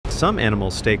Some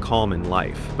animals stay calm in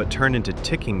life, but turn into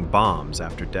ticking bombs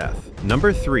after death.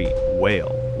 Number 3.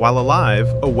 Whale. While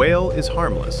alive, a whale is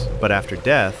harmless, but after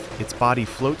death, its body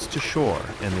floats to shore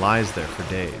and lies there for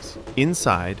days.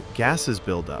 Inside, gases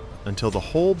build up until the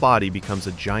whole body becomes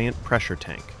a giant pressure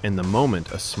tank, and the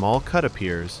moment a small cut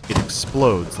appears, it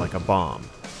explodes like a bomb,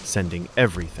 sending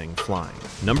everything flying.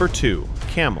 Number 2.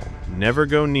 Camel. Never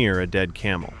go near a dead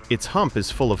camel. Its hump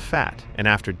is full of fat, and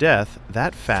after death,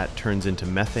 that fat turns into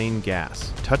methane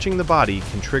gas. Touching the body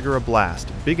can trigger a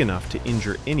blast big enough to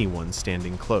injure anyone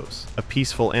standing close. A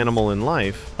peaceful animal in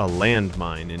life, a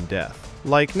landmine in death.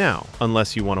 Like now,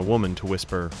 unless you want a woman to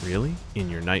whisper, "Really?" in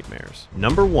your nightmares.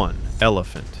 Number 1.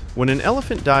 Elephant. When an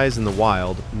elephant dies in the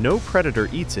wild, no predator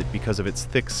eats it because of its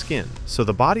thick skin, so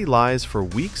the body lies for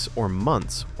weeks or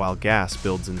months while gas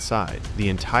builds inside. The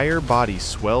entire body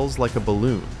swells like a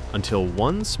balloon until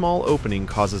one small opening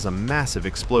causes a massive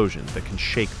explosion that can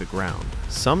shake the ground.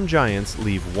 Some giants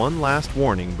leave one last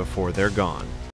warning before they're gone.